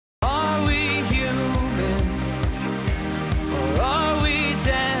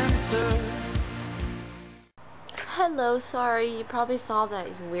Hello, sorry, you probably saw that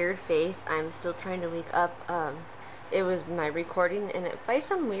weird face. I'm still trying to wake up. It was my recording, and if I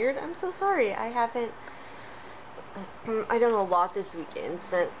sound weird, I'm so sorry. I haven't, I done a lot this weekend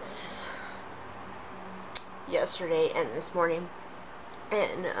since yesterday and this morning.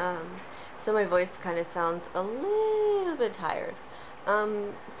 And, so my voice kind of sounds a little bit tired.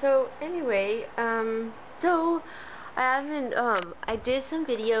 So anyway, so I haven't, I did some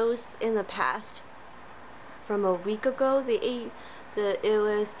videos in the past from a week ago. It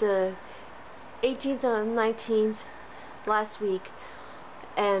was the 18th and 19th last week,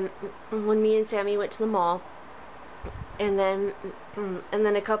 and when me and Sammy went to the mall, and then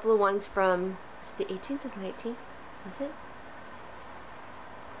a couple of ones from, was it the 18th and 19th? Was it?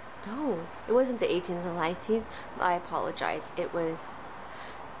 No, it wasn't the 18th and 19th. I apologize. It was,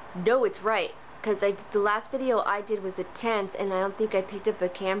 no, it's right. Because the last video I did was the 10th, and I don't think I picked up a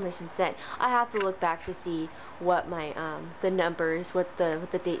camera since then. I have to look back to see what my the numbers, what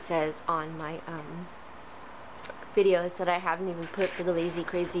the date says on my videos that I haven't even put for the lazy,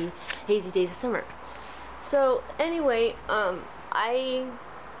 crazy, hazy days of summer. So anyway,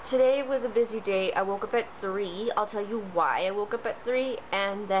 today was a busy day. I woke up at 3. I'll tell you why I woke up at 3,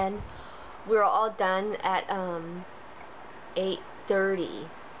 and then we were all done at 8:30.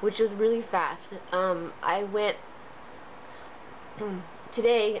 Which was really fast. I went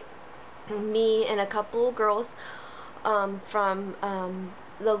today, me and a couple girls from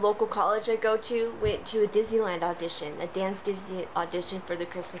the local college I go to went to a Disneyland audition, a dance Disney audition for the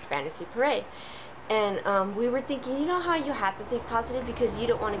Christmas Fantasy Parade. And we were thinking, you know how you have to think positive because you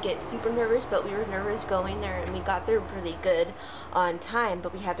don't want to get super nervous, but we were nervous going there, and we got there pretty good on time,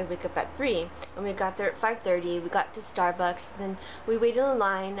 but we had to wake up at 3, and we got there at 5:30. We got to Starbucks, then we waited in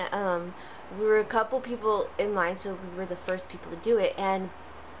line. We were a couple people in line, so we were the first people to do it, and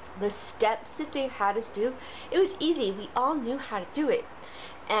the steps that they had us do, it was easy. We all knew how to do it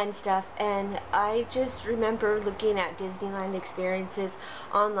and stuff, and I just remember looking at Disneyland experiences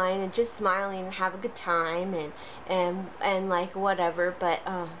online and just smiling and have a good time and like whatever. But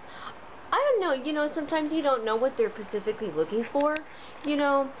I don't know, you know, sometimes you don't know what they're specifically looking for, you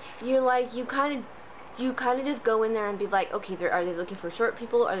know. You're like, you kind of just go in there and be like, okay, are they looking for short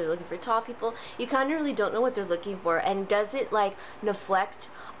people? Are they looking for tall people? You kind of really don't know what they're looking for. And does it like reflect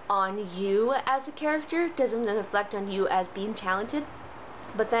on you as a character? Does it reflect on you as being talented?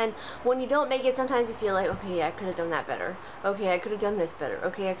 But then when you don't make it, sometimes you feel like, okay, I could have done that better. Okay, I could have done this better.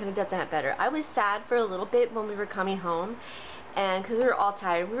 Okay, I could have done that better. I was sad for a little bit when we were coming home, and because we were all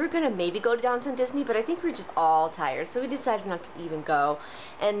tired. We were gonna maybe go to Downtown Disney, but I think we were just all tired, so we decided not to even go.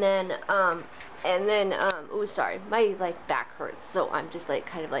 And then oh, sorry, my like back hurts, so I'm just like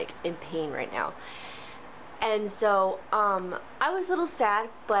kind of like in pain right now. And so I was a little sad,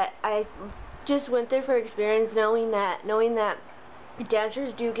 but I just went there for experience, knowing that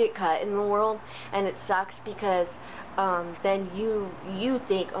dancers do get cut in the world, and it sucks because then you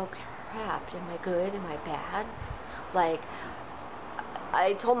think, oh crap, am I good, am I bad? Like,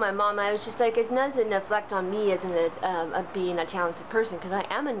 I told my mom, I was just like, it doesn't reflect on me as being a talented person, because I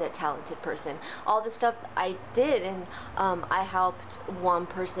am a talented person. All the stuff I did, and I helped one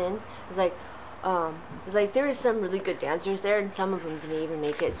person. It was like there were some really good dancers there, and some of them didn't even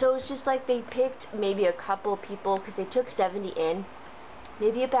make it. So it's just like they picked maybe a couple people, because they took 70 in.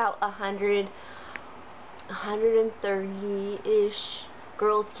 Maybe about 130-ish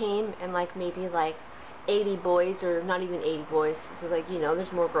girls came, and like maybe like 80 boys, or not even 80 boys. So like, you know,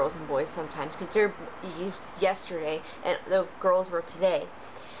 there's more girls than boys sometimes, because they're yesterday and the girls were today.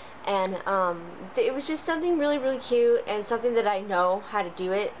 And it was just something really, really cute, and something that I know how to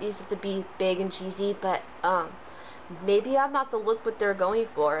do it. It used to be big and cheesy, but maybe I'm not the look what they're going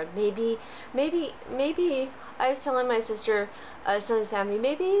for. Maybe I was telling my sister, son Sammy,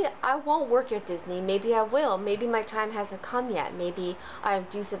 maybe I won't work at Disney. Maybe I will. Maybe my time hasn't come yet. Maybe I'll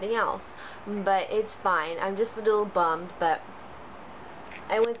do something else. But it's fine. I'm just a little bummed, but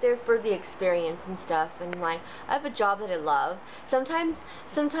I went there for the experience and stuff, and like, I have a job that I love. Sometimes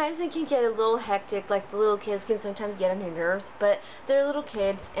it can get a little hectic, like the little kids can sometimes get on your nerves, but they're little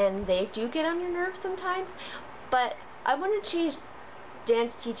kids and they do get on your nerves sometimes. But I want to change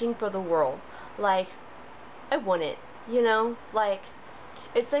dance teaching for the world. Like, I want it, you know, like,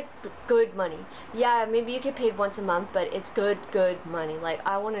 it's like good money. Yeah, maybe you get paid once a month, but it's good money. Like,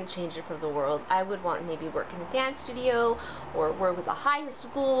 I want to change it for the world. I would want to maybe work in a dance studio, or work with a high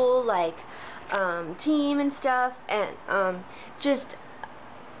school, like, team and stuff, and, just,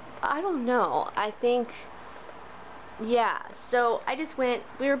 I don't know, I think, yeah, so I just went.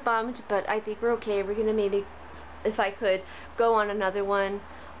 We were bummed, but I think we're okay. We're gonna maybe, if I could, go on another one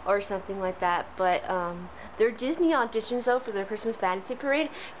or something like that. But Their Disney auditions, though, for their Christmas Fantasy Parade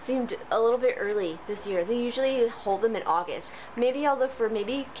seemed a little bit early this year. They usually hold them in August. Maybe I'll look for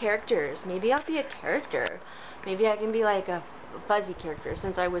characters. Maybe I'll be a character. Maybe I can be like a fuzzy character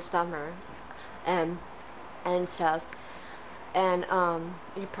since I was Summer and stuff. And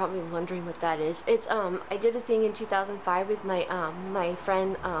you're probably wondering what that is. It's I did a thing in 2005 with my my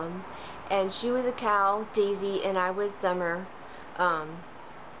friend, and she was a cow, Daisy, and I was Summer, a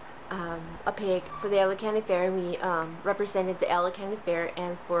pig, for the LA County Fair. And we represented the LA County Fair,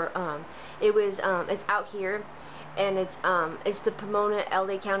 and for it was it's out here, and it's the Pomona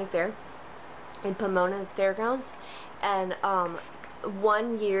LA County Fair in Pomona Fairgrounds. And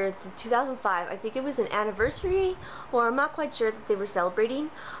one year, 2005, I think it was an anniversary, or I'm not quite sure, that they were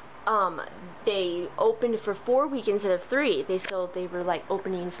celebrating. They opened for 4 weekends instead of 3. They were like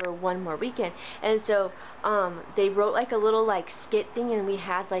opening for one more weekend, and so they wrote like a little like skit thing, and we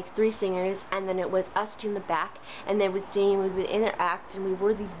had like 3 singers, and then it was us two in the back, and they would sing, we would interact, and we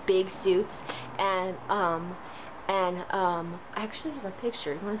wore these big suits, and I actually have a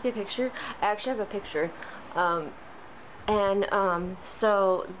picture. You want to see a picture? I actually have a picture.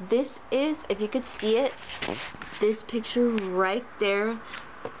 So this is, if you could see it, this picture right there,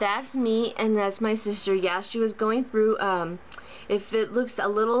 that's me, and that's my sister. Yeah, she was going through, if it looks a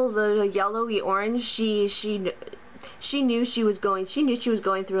little yellowy orange, she knew she was going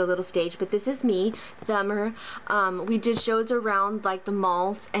through a little stage. But this is me, Summer. We did shows around like the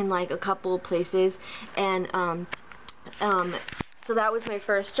malls and like a couple places, and so that was my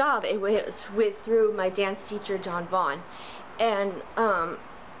first job. It was through my dance teacher, John Vaughn, and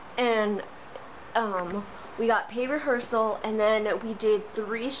we got paid rehearsal, and then we did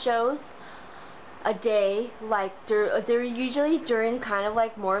 3 shows a day. Like they're usually during kind of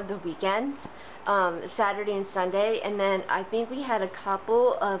like more of the weekends, Saturday and Sunday, and then I think we had a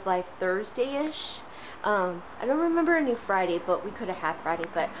couple of like Thursday-ish. I don't remember any Friday, but we could have had Friday.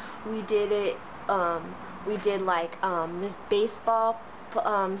 But we did it. We did like this baseball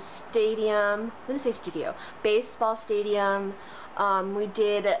stadium. I didn't say studio. Baseball stadium. We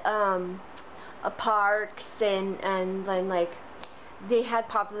did parks, and then like they had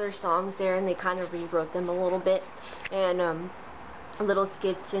popular songs there, and they kind of rewrote them a little bit, and little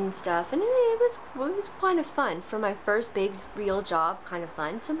skits and stuff, and it was kind of fun for my first big real job. Kind of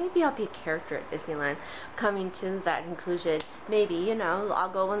fun. So maybe I'll be a character at Disneyland. Coming to that conclusion, maybe, you know, I'll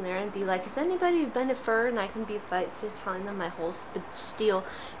go in there and be like, has anybody been a fur? And I can be like just telling them my whole spiel,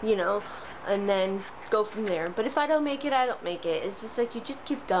 you know, and then go from there. But if I don't make it, I don't make it. It's just like you just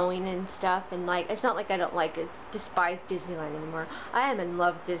keep going and stuff, and like it's not like I don't like it, despise Disneyland anymore. I am in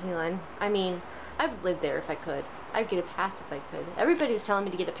love with Disneyland. I mean, I would live there if I could. I'd get a pass if I could. Everybody was telling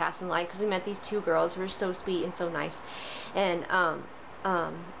me to get a pass in line because we met these 2 girls who were so sweet and so nice. And I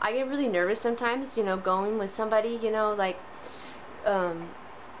get really nervous sometimes, you know, going with somebody, you know, like,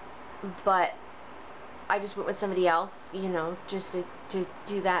 but I just went with somebody else, you know, just to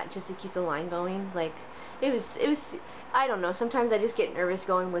do that, just to keep the line going. Like, it was, I don't know, sometimes I just get nervous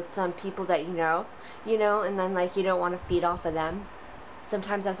going with some people that you know, and then like you don't want to feed off of them.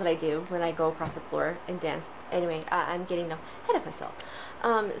 Sometimes that's what I do when I go across the floor and dance. Anyway, I'm getting ahead of myself.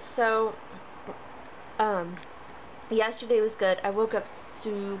 Yesterday was good. I woke up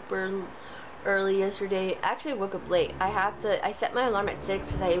super early yesterday. Actually, I woke up late. I set my alarm at 6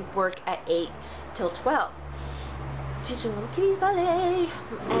 because I work at 8 till 12. Teaching little kitties ballet.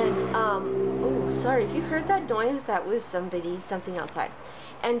 And, oh, sorry, if you heard that noise, that was something outside.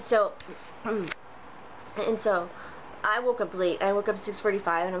 And so, I woke up late. I woke up at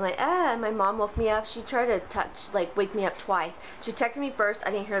 6:45, and I'm like, my mom woke me up. She tried to wake me up twice. She texted me first.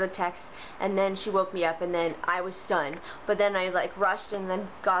 I didn't hear the text, and then she woke me up, and then I was stunned. But then I like rushed and then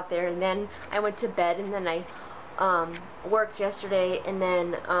got there, and then I went to bed, and then I worked yesterday, and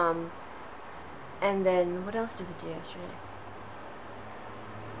then what else did we do yesterday?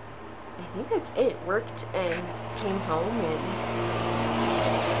 I think that's it. Worked and came home, and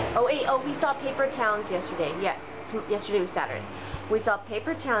we saw Paper Towns yesterday. Yes. Yesterday was Saturday. We saw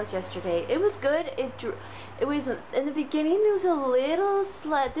Paper Towns yesterday. It was good. It was, in the beginning, it was a little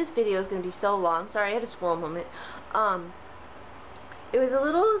this video is going to be so long. Sorry, I had a swirl moment. It was a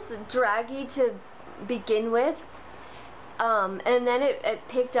little draggy to begin with. And then it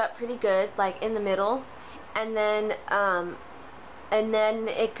picked up pretty good, like in the middle. And then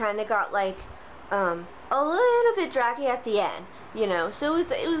it kind of got like, a little bit draggy at the end, you know. So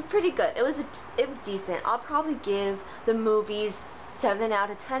it was pretty good. It was decent. I'll probably give the movies 7 out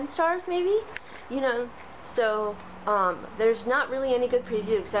of 10 stars, maybe, you know. So There's not really any good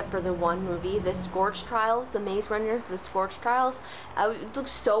preview except for the one movie, the Scorch Trials, the Maze Runner, the Scorch Trials. It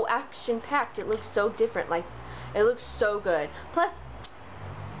looks so action-packed. It looks so different. Like, it looks so good. Plus,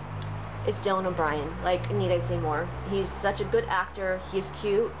 it's Dylan O'Brien. Like, need I say more? He's such a good actor. He's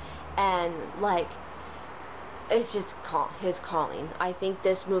cute, and like, it's just his calling. I think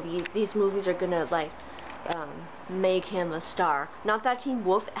these movies are gonna like make him a star. Not that Teen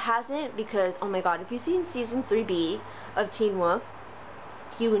Wolf hasn't, because oh my god, if you've seen season 3B of Teen Wolf,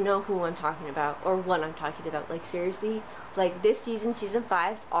 you would know who I'm talking about, or what I'm talking about. Like, seriously, like, this season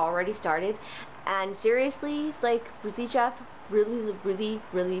 5's already started, and seriously, like, really Jeff, really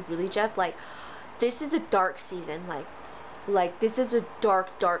Jeff, like, this is a dark season. Like this is a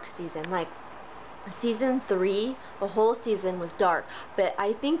dark season. Like, season 3, the whole season was dark, but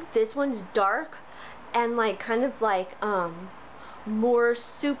I think this one's dark and like kind of like more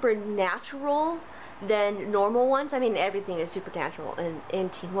supernatural than normal ones. I mean, everything is supernatural in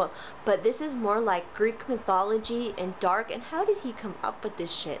Teen Wolf, but this is more like Greek mythology and dark. And how did he come up with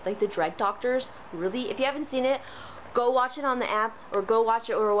this shit? Like, the Dread Doctors, really? If you haven't seen it, go watch it on the app, or go watch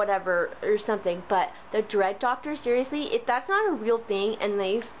it or whatever, or something. But the Dread Doctor, seriously, if that's not a real thing and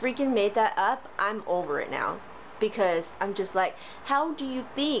they freaking made that up, I'm over it now. Because I'm just like, how do you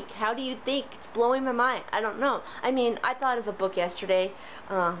think? How do you think? It's blowing my mind. I don't know. I mean, I thought of a book yesterday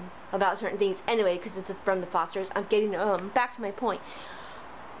about certain things. Anyway, because it's from the Fosters. I'm getting back to my point.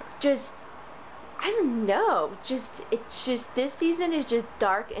 Just, I don't know. It's just this season is just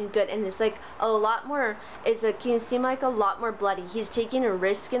dark and good, and it's like a lot more. Can seem like a lot more bloody. He's taking a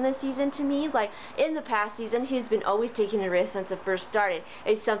risk in this season to me. Like, in the past season, he's been always taking a risk since it first started.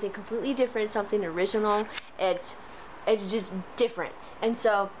 It's something completely different, something original. It's just different, and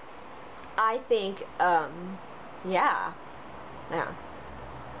so I think yeah.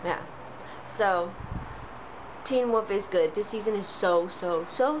 So Teen Wolf is good. This season is so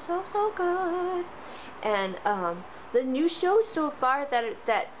good. And the new show so far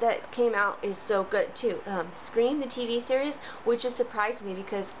that came out is so good too. Scream, the TV series, which has surprised me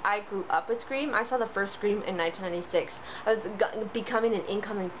because I grew up with Scream. I saw the first Scream in 1996. I was becoming an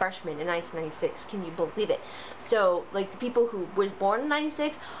incoming freshman in 1996. Can you believe it? So, like, the people who was born in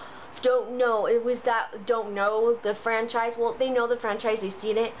 96 don't know the franchise. Well, they know the franchise, they've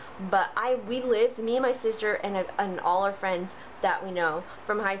seen it, but we lived, me and my sister and all our friends that we know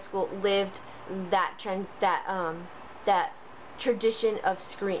from high school lived that tradition of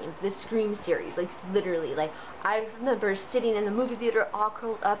Scream, the Scream series. Like, literally, like, I remember sitting in the movie theater all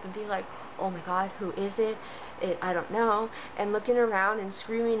curled up and being like, oh my god, who is it? I don't know, and looking around and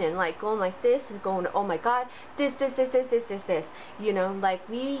screaming and like going like this and going, oh my god, this, you know. Like,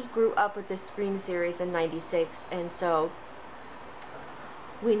 we grew up with the Scream series in 96, and so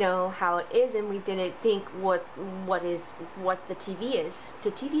we know how it is, and we didn't think what the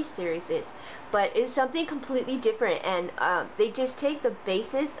TV series is, but it's something completely different. And they just take the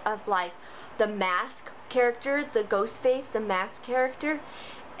basis of like the Mask character, the Ghostface, the Mask character,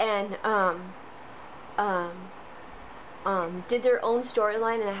 and did their own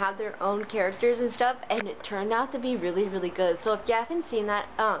storyline and had their own characters and stuff, and it turned out to be really good. So if you haven't seen that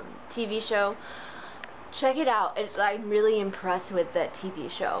TV show, check it out. I'm really impressed with that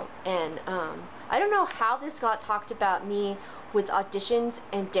TV show. And I don't know how this got talked about me with auditions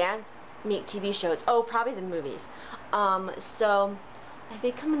and dance make TV shows. Oh, probably the movies. So I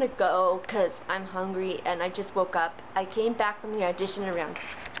think I'm gonna go because I'm hungry and I just woke up. I came back from the audition around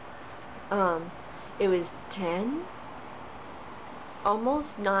it was 10,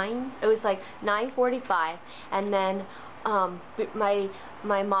 almost 9. It was like 9:45, and then my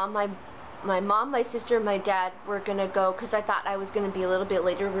mom, my sister, and my dad were gonna go because I thought I was gonna be a little bit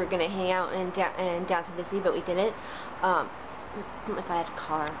later. We were gonna hang out in Downtown Disney, but we didn't. If I had a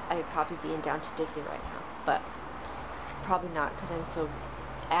car, I'd probably be in Downtown Disney right now, but probably not because I'm so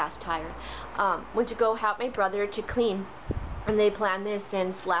ass tired. Went to go help my brother to clean, and they planned this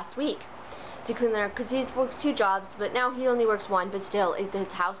since last week to clean there because he works 2 jobs, but now he only works 1, but still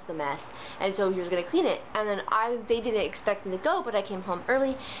his house is a mess, and so he was gonna clean it. And then they didn't expect me to go, but I came home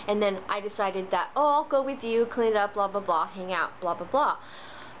early, and then I decided that, oh, I'll go with you, clean it up, blah blah blah, hang out, blah blah blah.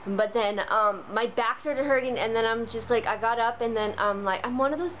 But then my back started hurting, and then I'm just like, I got up, and then like, I'm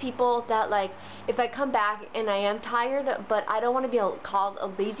one of those people that, like, if I come back and I am tired, but I don't want to be called a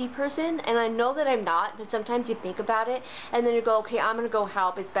lazy person, and I know that I'm not, but sometimes you think about it, and then you go, okay, I'm gonna go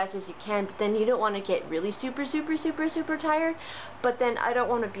help as best as you can, but then you don't want to get really super tired. But then I don't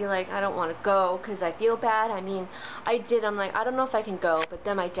want to be like, I don't want to go because I feel bad. I mean, I'm like, I don't know if I can go, but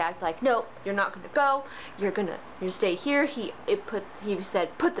then my dad's like, no, you're not gonna go, you're gonna stay here. He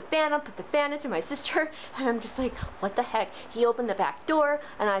said, put put the fan on, put the fan into my sister, and I'm just like, what the heck? He opened the back door,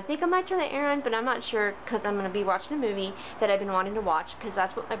 and I think I might turn the air on, but I'm not sure, because I'm going to be watching a movie that I've been wanting to watch, because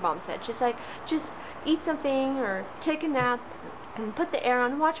that's what my mom said. She's like, just eat something, or take a nap, and put the air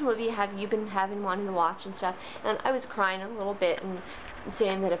on, watch a movie have you been wanting to watch and stuff. And I was crying a little bit, and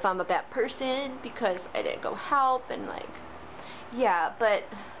saying that if I'm a bad person, because I didn't go help, and like, yeah, but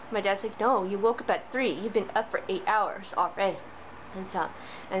my dad's like, no, you woke up at 3. You've been up for 8 hours already and stuff.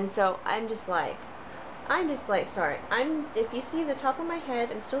 And so I'm just like, sorry. If you see the top of my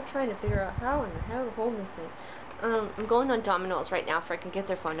head, I'm still trying to figure out how to hold this thing. I'm going on Domino's right now for I can get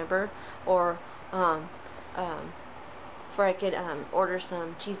their phone number, or for I could order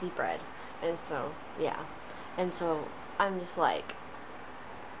some cheesy bread. And so, yeah. And so I'm just like,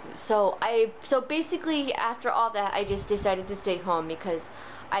 so basically after all that, I just decided to stay home because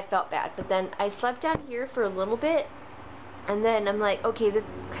I felt bad. But then I slept down here for a little bit, and then I'm like, okay, this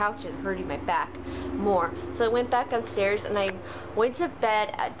couch is hurting my back more. So I went back upstairs, and I went to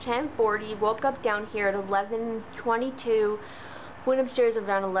bed at 10:40, woke up down here at 11:22, went upstairs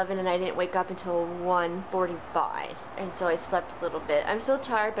around 11, and I didn't wake up until 1:45, and so I slept a little bit. I'm so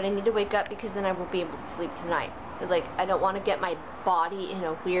tired, but I need to wake up because then I won't be able to sleep tonight. Like, I don't want to get my body in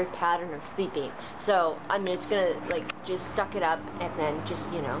a weird pattern of sleeping, so I'm just gonna like just suck it up, and then just,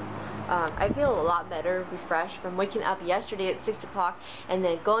 you know, I feel a lot better, refreshed from waking up yesterday at 6 o'clock and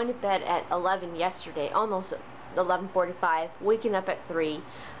then going to bed at 11 yesterday, almost 11:45, waking up at 3,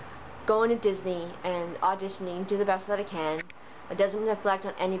 going to Disney and auditioning, do the best that I can. It doesn't reflect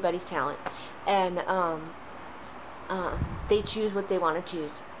on anybody's talent, and they choose what they want to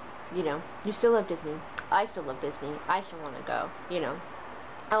choose. You know, you still love Disney. I still love Disney. I still want to go. You know,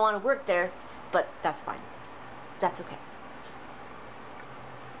 I want to work there, but that's fine. That's okay.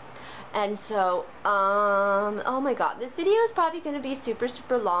 And so, oh my god, this video is probably going to be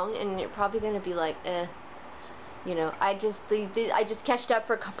super long, and you're probably going to be like, you know, I just catched up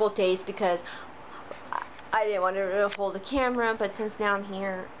for a couple of days because I didn't want to hold the camera, but since now I'm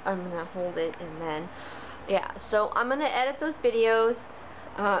here, I'm going to hold it, and then, yeah, so I'm going to edit those videos.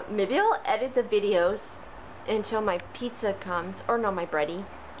 Maybe I'll edit the videos until my pizza comes, or no, my bready.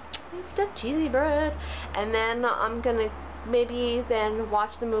 My stuffed cheesy bread. And then I'm gonna maybe then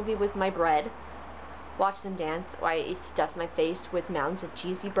watch the movie with my bread. Watch them dance while I stuff my face with mounds of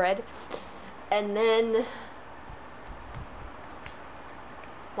cheesy bread. And then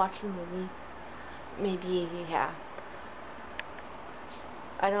watch the movie. Maybe, yeah.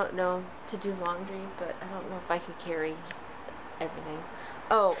 I don't know to do laundry, but I don't know if I could carry everything.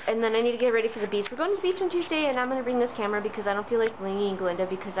 Oh, and then I need to get ready for the beach. We're going to the beach on Tuesday, and I'm going to bring this camera because I don't feel like bringing Glinda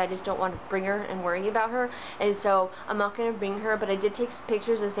because I just don't want to bring her and worry about her. And so I'm not going to bring her, but I did take some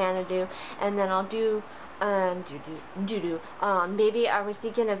pictures of Xanadu, and then I'll do maybe I was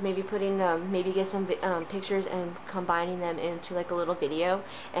thinking of maybe putting maybe get some pictures and combining them into like a little video,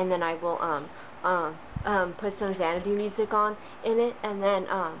 and then I will put some Xanadu music on in it, and then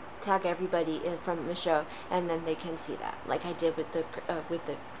tag everybody from the show, and then they can see that, like I did with the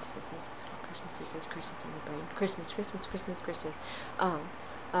Christmas seasons. Christmas in the brain. Christmas.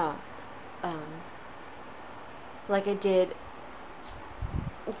 Like I did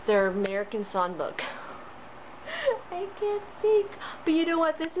their American Songbook. I can't think. But you know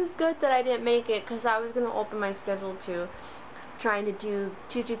what? This is good that I didn't make it, because I was going to open my schedule to trying to do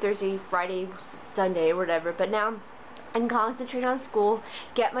Tuesday, Thursday, Friday, Sunday, or whatever. But now I'm concentrating on school,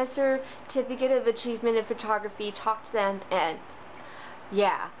 get my certificate of achievement in photography, talk to them, and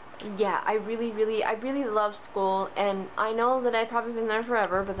yeah, I really love school, and I know that I've probably been there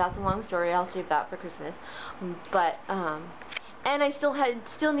forever, but that's a long story. I'll save that for Christmas. But and I still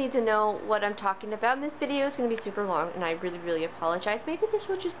need to know what I'm talking about. And this video is going to be super long, and I really apologize. Maybe this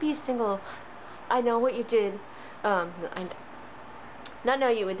will just be a single, I know what you did, not know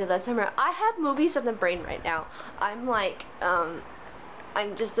you did last summer. I have movies on the brain right now. I'm like, I'm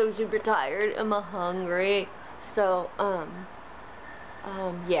just so super tired. I'm hungry. So,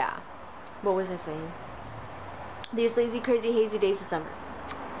 yeah. What was I saying? These lazy, crazy, hazy days of summer.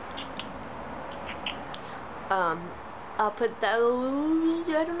 I'll put those,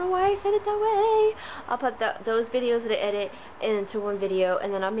 I don't know why I said it that way. I'll put those videos that I edit into one video,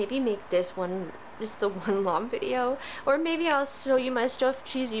 and then I'll maybe make this one just the one long video, or maybe I'll show you my stuffed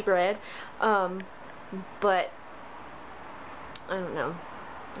cheesy bread. But I don't know.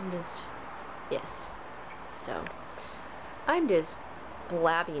 Yes. So I'm just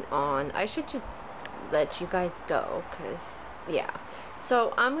blabbing on. I should just let you guys go, cause yeah.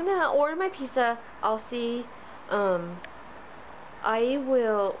 So I'm gonna order my pizza. I'll see. I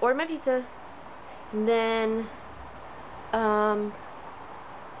will order my pizza, and then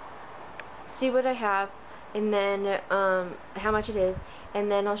see what I have, and then how much it is,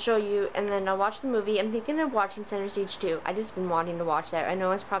 and then I'll show you, and then I'll watch the movie. I'm thinking of watching Center Stage 2. I just been wanting to watch that. I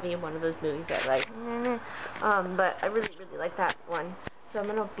know it's probably one of those movies that like, but I really like that one. So I've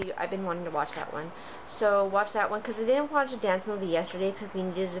been wanting to watch that one. So watch that one, because I didn't watch the dance movie yesterday because we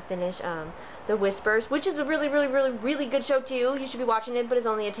needed to finish The Whispers, which is a really good show too. You should be watching it, but it's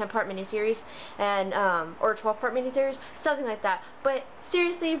only a 10-part miniseries, and or a 12-part miniseries, something like that. But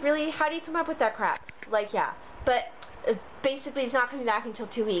seriously, really, how do you come up with that crap? Like, yeah, but basically it's not coming back until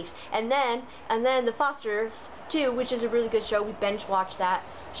 2 weeks, and then The Fosters too, which is a really good show. We binge watched that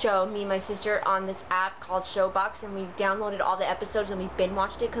show, me and my sister, on this app called Showbox, and we downloaded all the episodes and we binge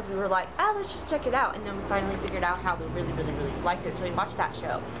watched it because we were like, let's just check it out, and then we finally figured out how we really liked it, so we watched that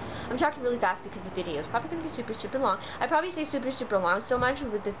show. I'm talking really fast because the video is probably going to be super long. I probably say super long so much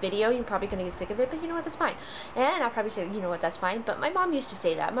with this video, you're probably going to get sick of it, but you know what, that's fine. And I'll probably say, you know what, that's fine, but my mom used to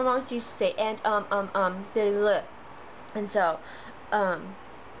say that. My mom used to say, and so,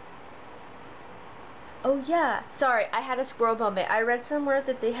 oh yeah, sorry, I had a squirrel moment. I read somewhere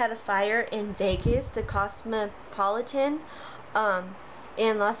that they had a fire in Vegas. The Cosmopolitan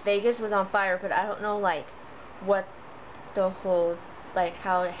in Las Vegas was on fire, but I don't know like what the whole, like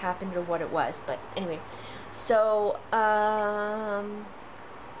how it happened or what it was, but anyway. So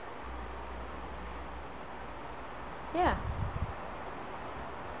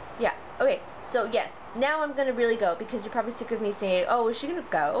yeah, okay, so yes, now I'm gonna really go, because you're probably sick of me saying, oh, is she gonna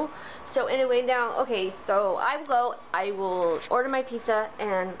go? So anyway, now, okay, so I will go. I will order my pizza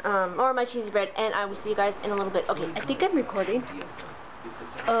and or my cheesy bread, and I will see you guys in a little bit. Okay, I think I'm recording.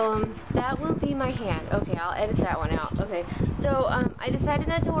 That will be my hand. Okay, I'll edit that one out. Okay, so I decided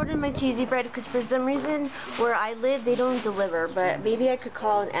not to order my cheesy bread because for some reason where I live they don't deliver, but maybe I could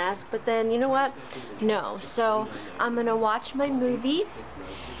call and ask, but then you know what, no. So I'm gonna watch my movie,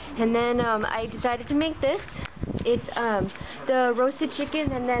 and then I decided to make this. It's the roasted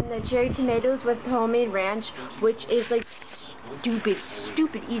chicken and then the cherry tomatoes with homemade ranch, which is like stupid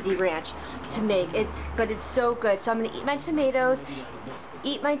easy ranch to make. But it's so good. So I'm gonna eat my tomatoes,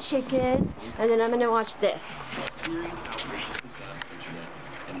 eat my chicken, and then I'm gonna watch this.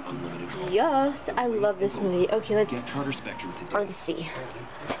 Yes, I love this movie. Okay, let's see.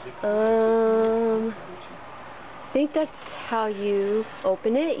 I think that's how you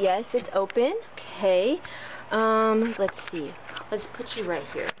open it. Yes, it's open. Okay. Let's see. Let's put you right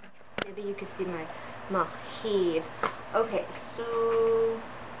here. Maybe you can see my head. Okay, so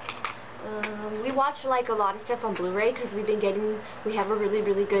we watch like a lot of stuff on Blu-ray because we have a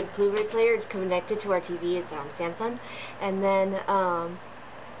really good Blu-ray player. It's connected to our TV. It's Samsung, and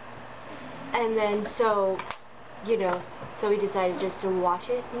then so, you know, so we decided just to watch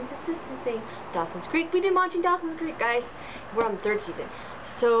it. I think this is the thing. Dawson's Creek. We've been watching Dawson's Creek, guys. We're on the 3rd season.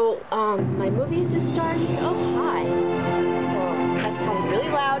 So my movie is starting. Oh, hi. So that's probably really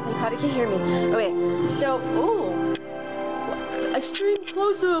loud. You probably can't hear me. Okay, so, ooh. Extreme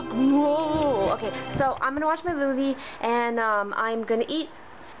close-up. Whoa. Okay, so I'm gonna watch my movie, and I'm gonna eat,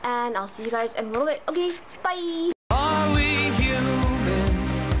 and I'll see you guys in a little bit. Okay, bye.